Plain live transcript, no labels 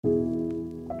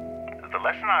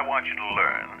lesson I want you to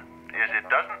learn is it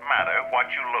doesn't matter what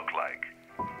you look like.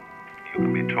 You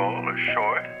can be tall or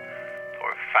short,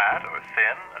 or fat or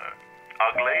thin, or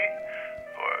ugly,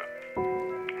 or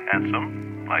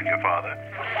handsome, like your father.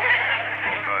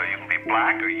 You can be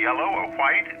black or yellow or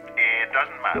white. It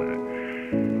doesn't matter.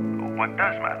 What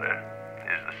does matter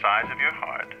is the size of your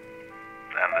heart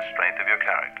and the strength of your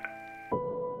character.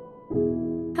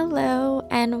 Hello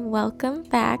and welcome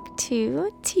back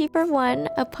to T for One,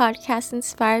 a podcast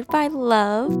inspired by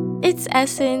love. It's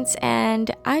Essence, and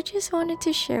I just wanted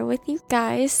to share with you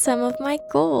guys some of my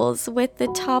goals, with the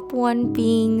top one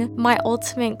being my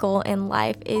ultimate goal in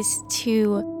life is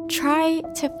to try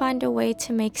to find a way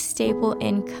to make stable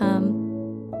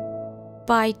income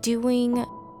by doing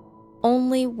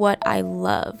only what I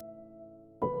love.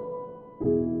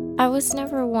 I was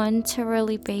never one to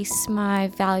really base my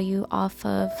value off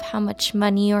of how much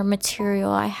money or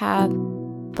material I have,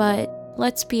 but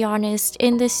let's be honest,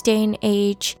 in this day and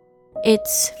age,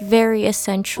 it's very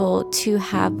essential to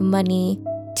have money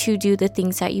to do the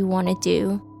things that you want to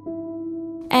do.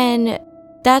 And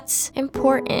that's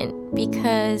important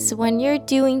because when you're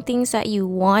doing things that you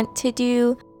want to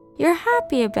do, you're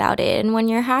happy about it. And when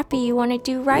you're happy, you want to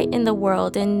do right in the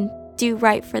world and do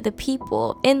right for the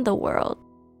people in the world.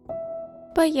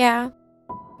 But yeah,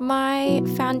 my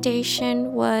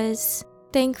foundation was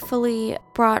thankfully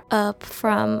brought up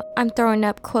from, I'm throwing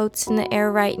up quotes in the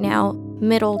air right now,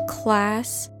 middle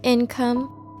class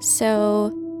income.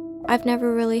 So I've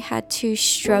never really had to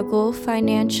struggle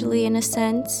financially in a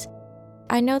sense.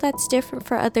 I know that's different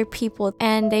for other people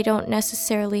and they don't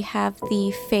necessarily have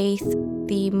the faith,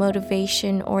 the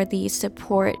motivation, or the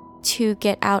support to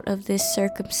get out of this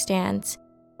circumstance.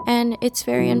 And it's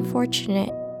very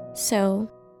unfortunate. So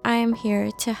I am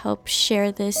here to help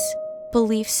share this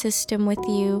belief system with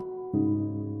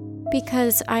you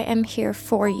because I am here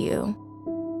for you.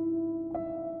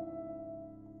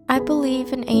 I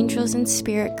believe in angels and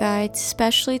spirit guides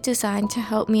specially designed to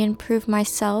help me improve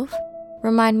myself,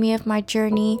 remind me of my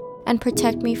journey, and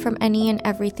protect me from any and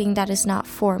everything that is not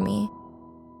for me.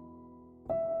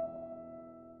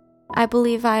 I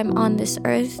believe I am on this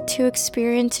earth to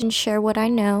experience and share what I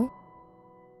know.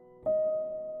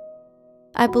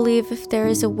 I believe if there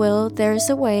is a will, there is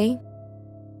a way.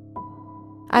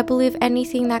 I believe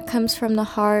anything that comes from the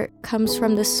heart comes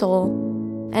from the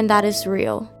soul, and that is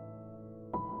real.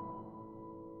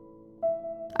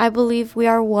 I believe we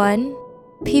are one,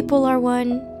 people are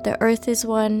one, the earth is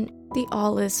one, the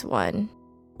all is one.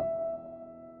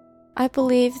 I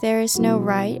believe there is no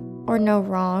right or no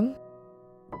wrong.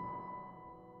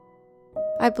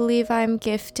 I believe I am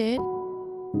gifted.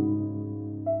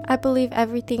 I believe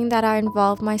everything that I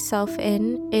involve myself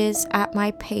in is at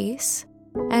my pace,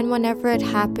 and whenever it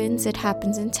happens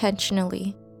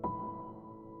intentionally.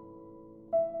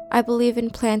 I believe in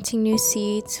planting new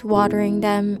seeds, watering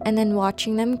them, and then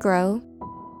watching them grow.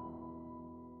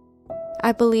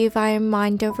 I believe I am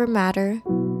mind over matter.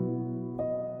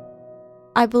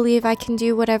 I believe I can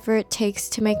do whatever it takes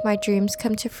to make my dreams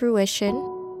come to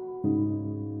fruition.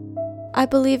 I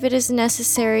believe it is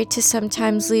necessary to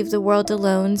sometimes leave the world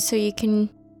alone so you can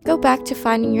go back to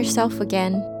finding yourself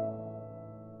again.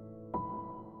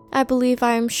 I believe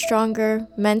I am stronger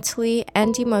mentally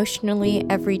and emotionally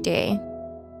every day.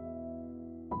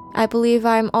 I believe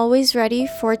I am always ready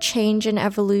for change and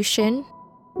evolution.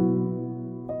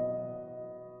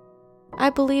 I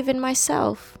believe in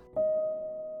myself.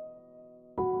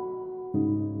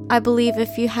 I believe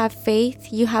if you have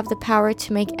faith, you have the power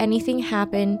to make anything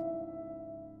happen,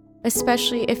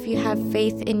 especially if you have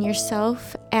faith in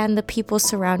yourself and the people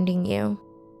surrounding you.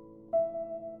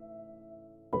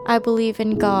 I believe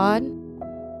in God,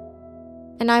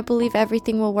 and I believe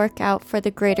everything will work out for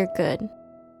the greater good.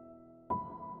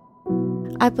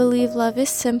 I believe love is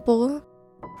simple.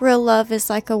 Real love is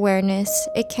like awareness.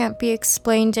 It can't be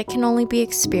explained, it can only be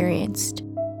experienced.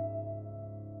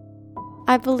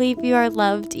 I believe you are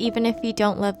loved even if you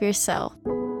don't love yourself.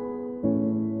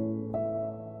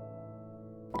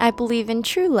 I believe in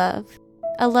true love,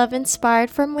 a love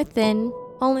inspired from within,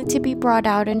 only to be brought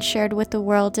out and shared with the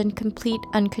world in complete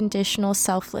unconditional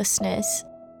selflessness.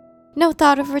 No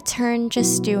thought of return,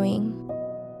 just doing.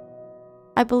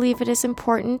 I believe it is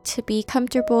important to be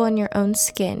comfortable in your own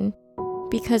skin,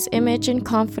 because image and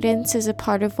confidence is a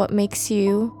part of what makes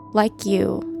you like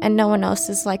you, and no one else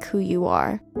is like who you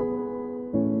are.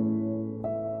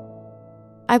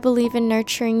 I believe in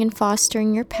nurturing and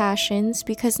fostering your passions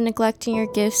because neglecting your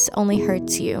gifts only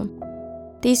hurts you.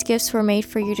 These gifts were made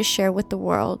for you to share with the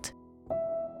world.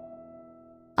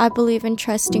 I believe in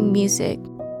trusting music.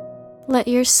 Let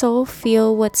your soul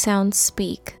feel what sounds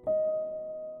speak.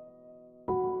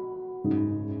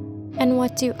 And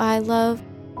what do I love?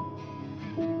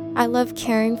 I love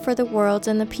caring for the world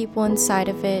and the people inside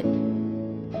of it.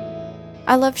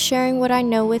 I love sharing what I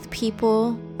know with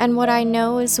people, and what I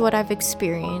know is what I've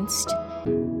experienced.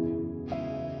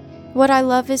 What I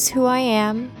love is who I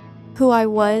am, who I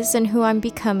was, and who I'm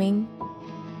becoming.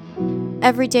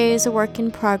 Every day is a work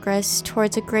in progress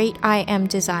towards a great I am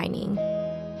designing.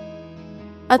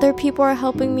 Other people are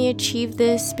helping me achieve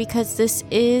this because this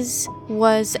is,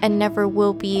 was, and never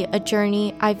will be a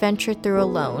journey I venture through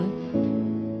alone.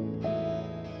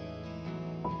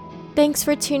 Thanks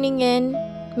for tuning in.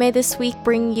 May this week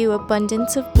bring you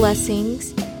abundance of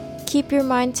blessings. Keep your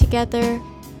mind together.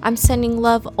 I'm sending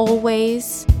love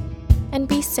always. And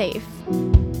be safe.